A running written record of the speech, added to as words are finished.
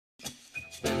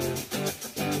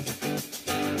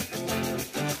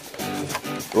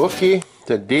Okay,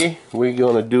 today we're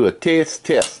gonna do a taste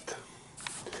test.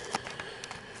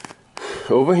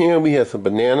 Over here we have some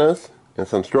bananas and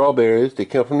some strawberries. They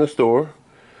come from the store.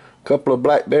 A couple of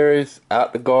blackberries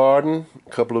out the garden. A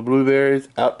couple of blueberries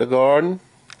out the garden.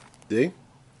 See?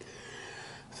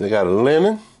 So they got a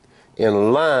lemon and a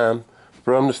lime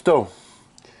from the store.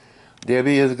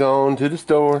 Debbie has gone to the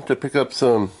store to pick up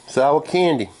some sour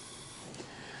candy.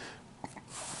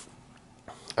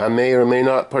 I may or may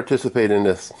not participate in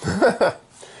this.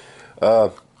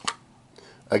 I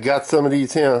got some of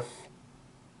these here.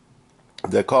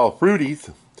 They're called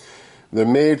Frooties. They're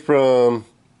made from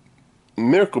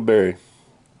miracle berry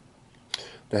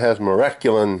that has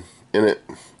miraculin in it.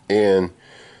 And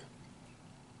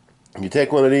you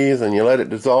take one of these and you let it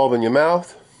dissolve in your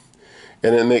mouth,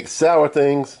 and it makes sour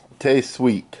things taste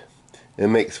sweet. It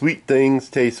makes sweet things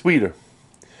taste sweeter.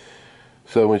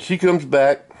 So when she comes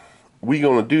back, we're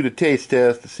going to do the taste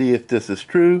test to see if this is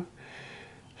true.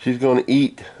 She's going to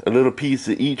eat a little piece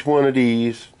of each one of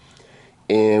these,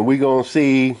 and we're going to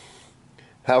see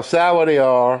how sour they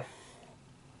are.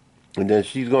 And then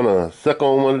she's going to suck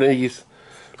on one of these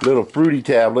little fruity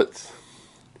tablets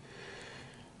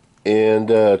and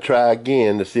try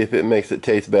again to see if it makes it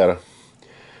taste better.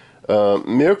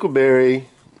 Miracle berry,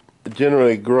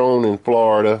 generally grown in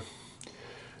Florida,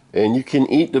 and you can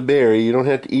eat the berry. You don't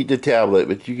have to eat the tablet,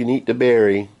 but you can eat the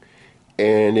berry,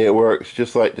 and it works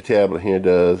just like the tablet here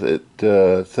does. It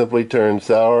simply turns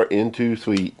sour into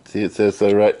sweet. See, it says so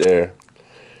right there.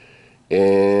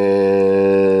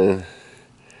 And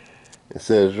it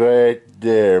says right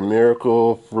there,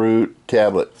 Miracle Fruit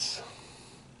Tablets.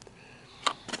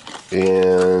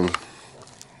 And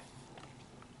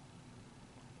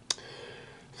it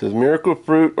says Miracle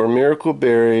Fruit or Miracle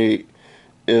Berry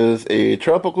is a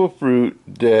tropical fruit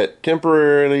that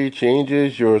temporarily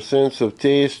changes your sense of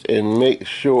taste and makes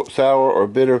sour or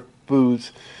bitter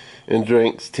foods and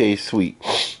drinks taste sweet.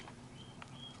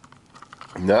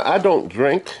 Now, I don't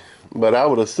drink, but I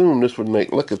would assume this would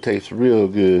make liquor taste real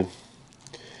good.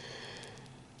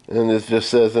 And this just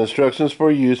says instructions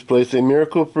for use. Place a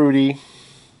Miracle Fruity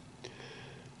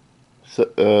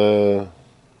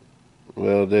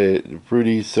the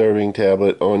fruity serving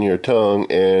tablet on your tongue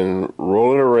and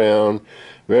roll it around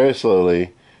very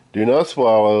slowly. Do not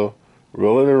swallow.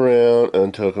 Roll it around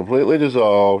until completely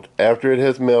dissolved. After it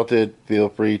has melted, feel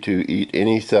free to eat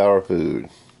any sour food.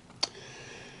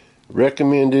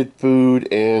 Recommended food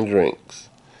and drinks.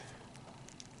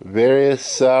 Various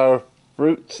sour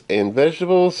fruits and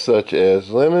vegetables such as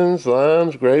lemons,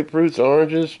 limes, grapefruits,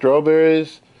 oranges,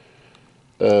 strawberries,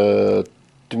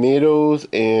 tomatoes,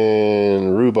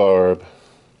 and rhubarb.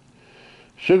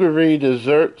 Sugary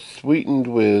desserts sweetened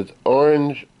with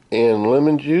orange and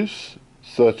lemon juice,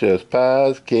 such as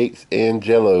pies, cakes, and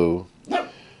jello.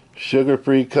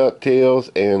 Sugar-free cocktails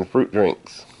and fruit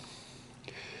drinks.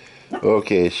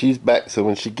 Okay, she's back, so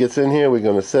when she gets in here, we're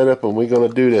going to set up and we're going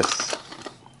to do this.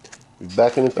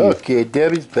 Back in a few. Okay,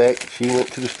 Debbie's back. She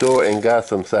went to the store and got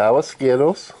some sour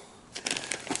Skittles,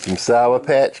 some Sour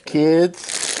Patch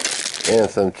Kids, and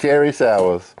some cherry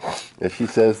sours, and she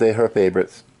says they're her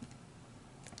favorites.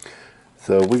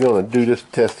 So we're going to do this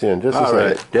test here in just a second.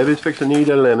 Alright, Debbie's fixing to eat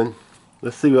a lemon.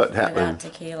 Let's see what happens.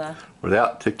 Without tequila.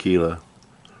 Without tequila.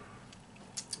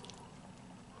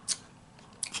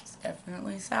 It's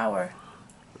definitely sour.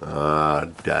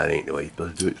 That ain't the way you're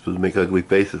supposed to do it. You're supposed to make ugly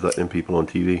faces like them people on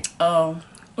TV. Oh.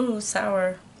 Ooh,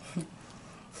 sour.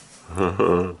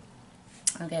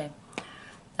 Okay.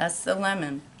 That's the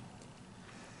lemon.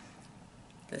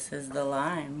 This is the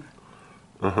lime.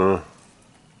 That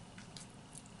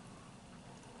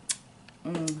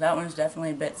one's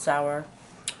definitely a bit sour.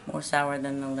 More sour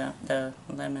than the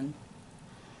lemon.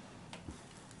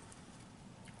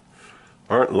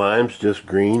 Aren't limes just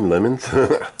green lemons? No,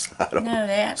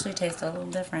 they actually taste a little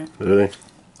different. Really?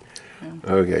 Yeah.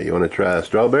 Okay, you want to try a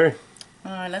strawberry?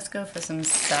 Alright, let's go for some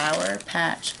Sour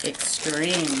Patch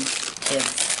Extreme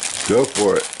Kids. Go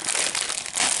for it.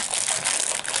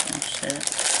 Oh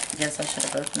shit. I guess I should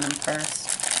have opened them first.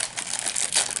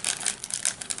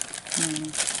 Let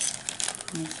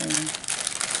me see.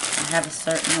 I have a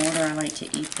certain order I like to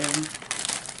eat them.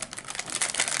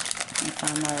 Let me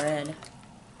find my red.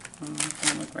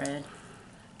 They look red.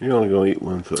 You're only going to eat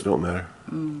one, so it don't matter.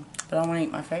 But I want to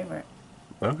eat my favorite.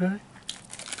 Okay.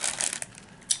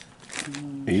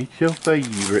 Eat your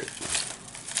favorite.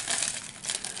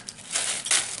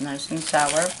 Nice and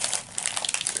sour.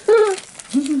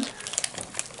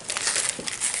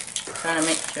 Kind of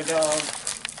makes your dog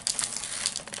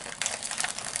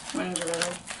whinge a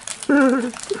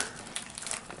little.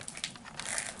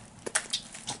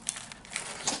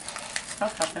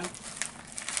 Stop huffing.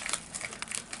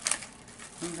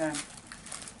 Okay.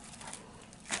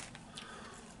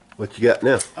 What you got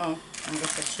now? Oh, I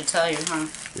guess I should tell you, huh?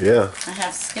 Yeah. I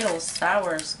have Skittles,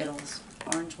 sour Skittles,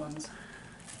 orange ones.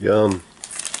 Yum.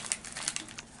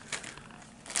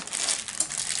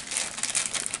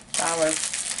 Sour.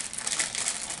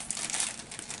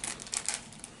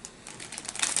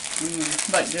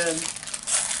 But good.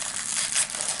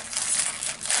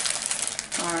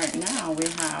 Alright, now we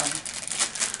have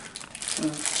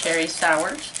cherry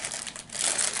sours.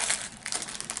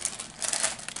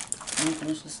 Let me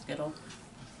finish the Skittle.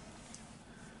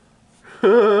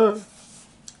 I'm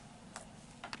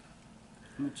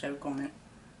gonna choke on it.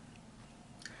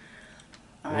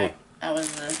 Alright, that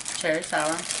was the cherry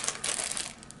sour.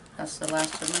 That's the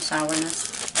last of my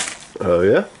sourness. Oh,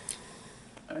 yeah?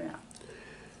 Oh, yeah.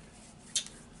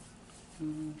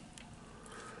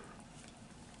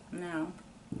 Now,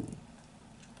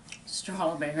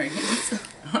 strawberries.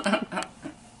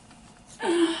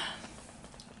 They're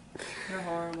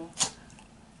horrible.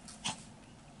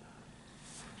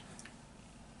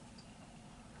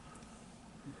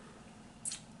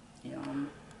 Yum.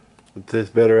 It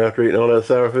tastes better after eating all that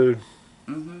sour food?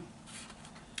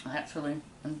 Actually,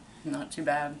 not too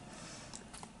bad.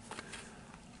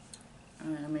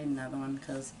 Alright, I made another one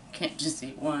because I can't just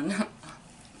eat one.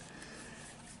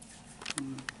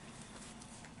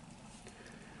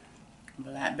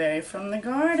 Blackberry from the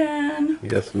garden.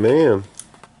 Yes, ma'am.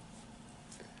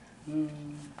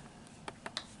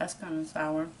 That's kind of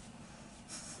sour.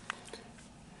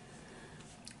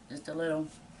 Just a little.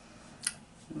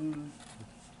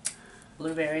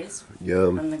 Blueberries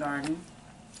Yum. from the garden.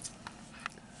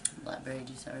 Blackberry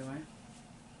juice everywhere.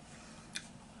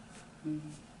 I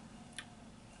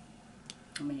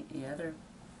mean, the other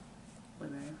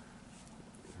blueberry.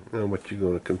 Now, what you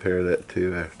going to compare that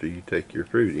to after you take your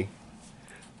fruity?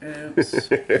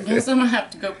 Oops. I guess I'm going to have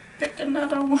to go pick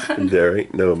another one. There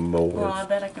ain't no more. Well, I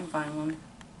bet I can find one.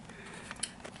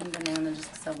 And banana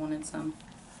just because I wanted some.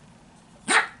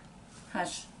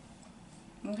 Hush.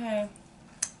 Okay.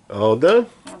 All done?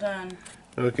 All done.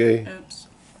 Okay. Oops.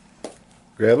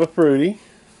 Grab a fruity.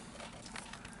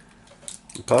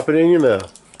 And pop it in your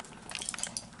mouth.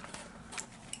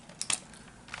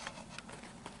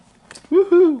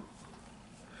 Woohoo!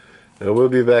 Now we'll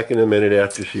be back in a minute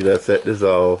after she lets that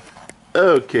dissolve.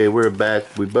 Okay, we're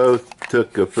back. We both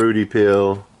took a fruity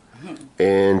pill.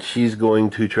 And she's going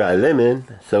to try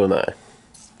lemon. So am I.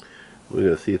 We're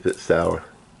going to see if it's sour.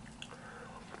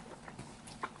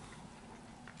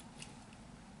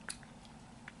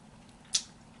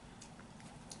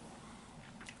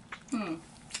 Kind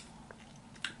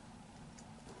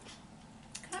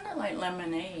of like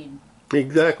lemonade.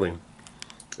 Exactly.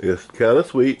 It's kind of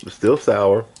sweet, but still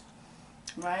sour.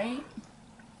 Right?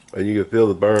 And you can feel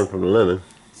the burn from the lemon.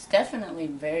 It's definitely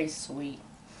very sweet.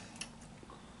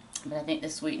 But I think the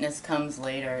sweetness comes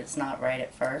later. It's not right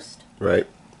at first. Right.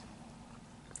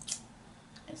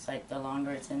 It's like the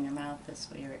longer it's in your mouth, the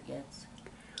sweeter it gets.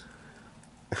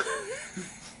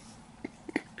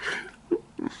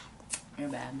 You're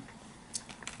bad.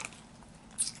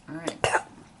 Alright.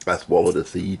 I swallowed a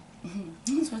seed.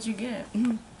 That's what you get.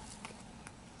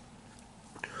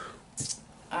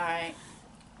 Alright.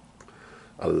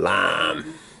 A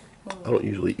lime. I don't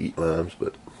usually eat limes,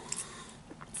 but...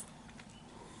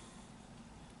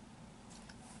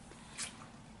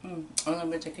 A little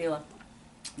bit of tequila.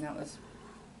 And that was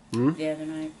the other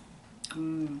night.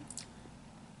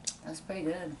 That's pretty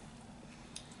good.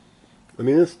 I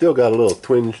mean, it's still got a little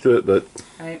twinge to it, but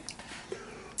Right.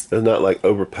 it's not like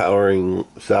overpowering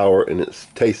sour, and it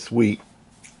tastes sweet.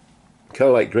 Kind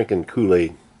of like drinking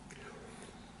Kool-Aid.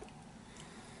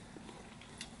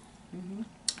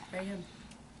 Very good.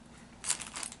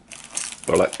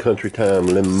 Or like country time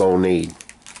lemonade.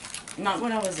 Not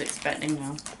what I was expecting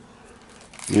though.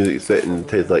 Usually it's setting to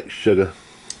taste like sugar.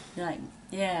 You're like,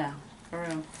 yeah, for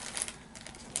real.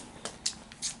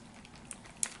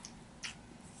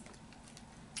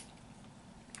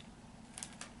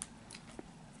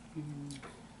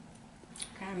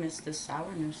 Kind of miss the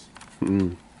sourness.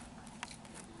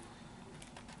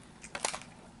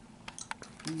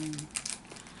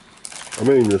 I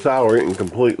mean, the sour isn't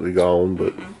completely gone,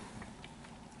 but...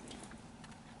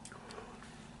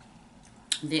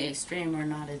 The extreme are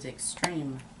not as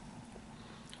extreme.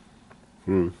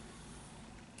 Hmm.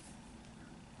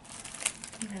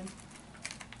 Okay.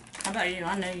 How about you?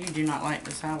 I know you do not like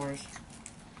the sours.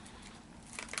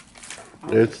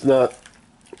 It's not...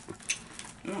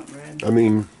 Not red. I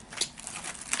mean...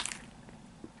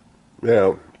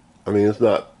 Yeah. I mean, it's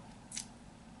not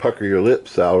pucker your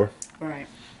lips sour. Right.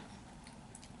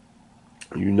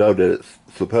 You know that it's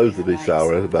supposed to be I like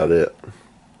sour. That's about it.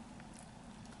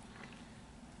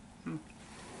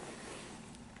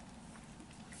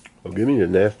 Oh, give me the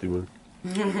nasty one.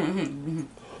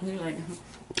 You like,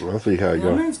 I'll see how you go.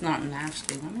 lemon's not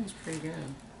nasty. Lemon's pretty good.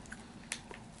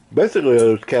 Basically,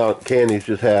 those candies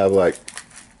just have like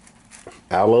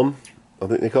alum, I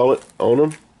think they call it, on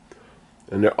them.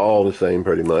 And they're all the same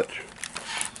pretty much.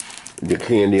 The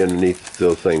candy underneath is still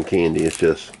the same candy. It's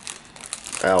just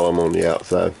alum on the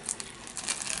outside.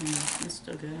 It's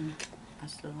still good. I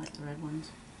still like the red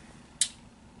ones.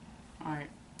 Alright.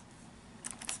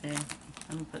 See,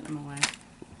 I'm gonna put them away.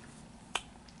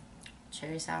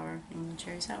 Cherry sour. You want a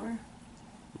cherry sour?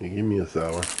 You give me a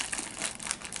sour.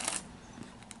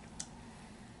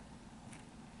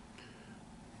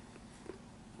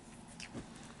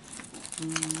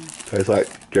 Tastes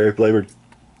like cherry flavored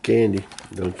candy.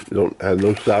 Don't have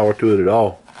no sour to it at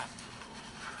all.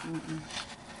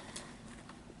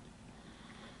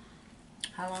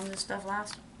 How long does this stuff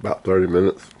last? About 30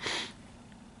 minutes.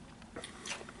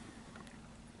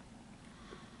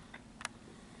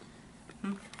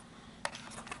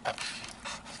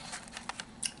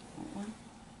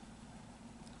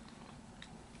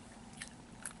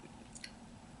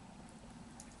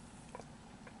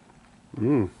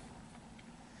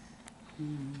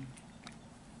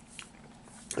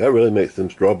 That really makes them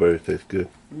strawberries taste good.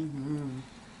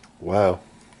 Wow.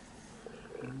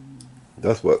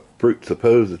 That's what fruit's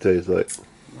supposed to taste like.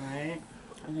 Right.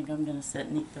 I think I'm gonna sit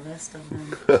and eat the rest of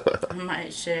them. I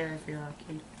might share if you're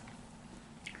lucky.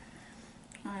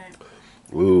 Alright.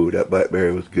 Ooh, that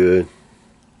blackberry was good.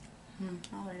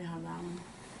 I'll let you have that one.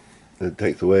 It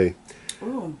takes away.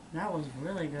 Ooh, that was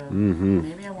really good.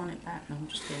 Maybe I want it back. No, I'm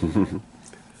just kidding.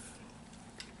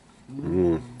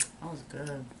 That was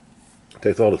good.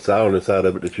 Takes all the sourness out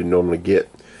of it that you normally get.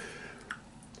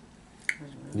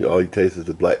 Really All you taste is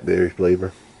the blackberry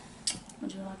flavor.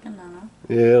 Would you like banana?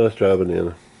 Yeah, let's try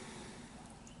banana.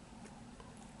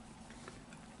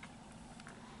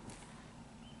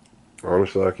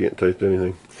 Honestly, I can't taste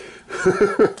anything.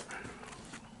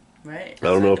 Right. I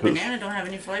don't know the if banana don't have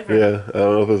any flavor. Yeah, I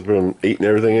don't know if it's from eating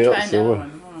everything Try else another or what.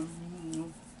 one. Hold on.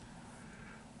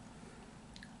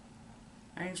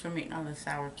 I think it's from eating all the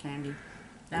sour candy.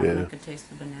 That one I could taste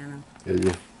the banana.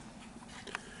 Yeah,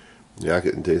 yeah, I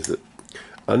couldn't taste it.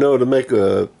 I know to make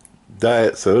a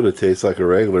diet soda taste like a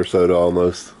regular soda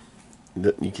almost.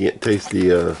 You can't taste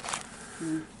the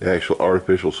actual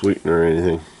artificial sweetener or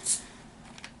anything.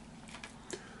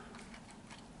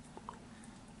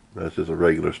 That's just a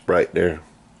regular Sprite there.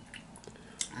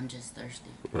 I'm just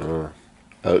thirsty. How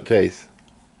it tastes.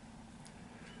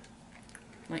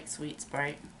 Like sweet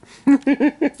Sprite.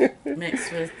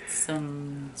 Mixed with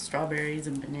some strawberries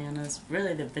and bananas.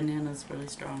 Really, the banana's really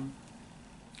strong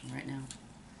right now.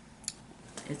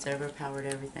 It's overpowered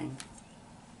everything.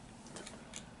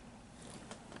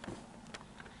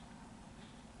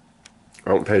 I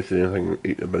don't taste anything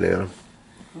eating a banana.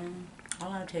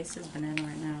 All I taste is banana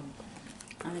right now.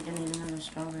 I think I need another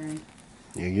strawberry.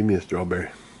 Yeah, give me a strawberry.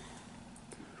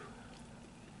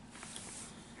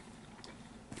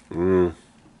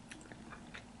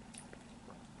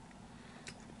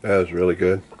 That was really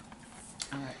good.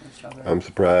 I like the strawberry. I'm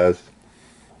surprised.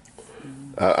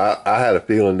 I had a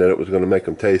feeling that it was going to make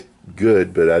them taste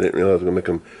good, but I didn't realize it was going to make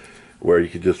them where you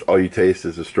could just, all you taste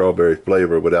is the strawberry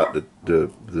flavor without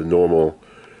the normal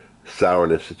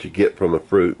sourness that you get from a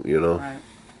fruit, you know. Right.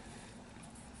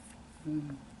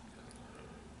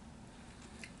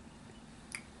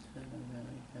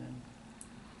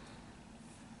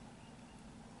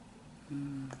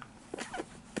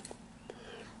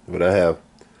 But I have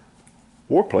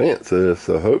 4 plants of this,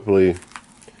 so hopefully,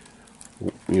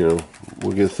 you know,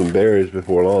 we'll get some berries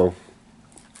before long.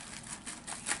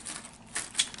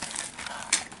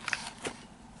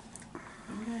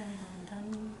 Okay, I'm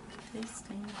done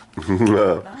tasting.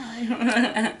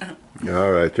 Bye.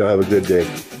 All right, y'all have a good day.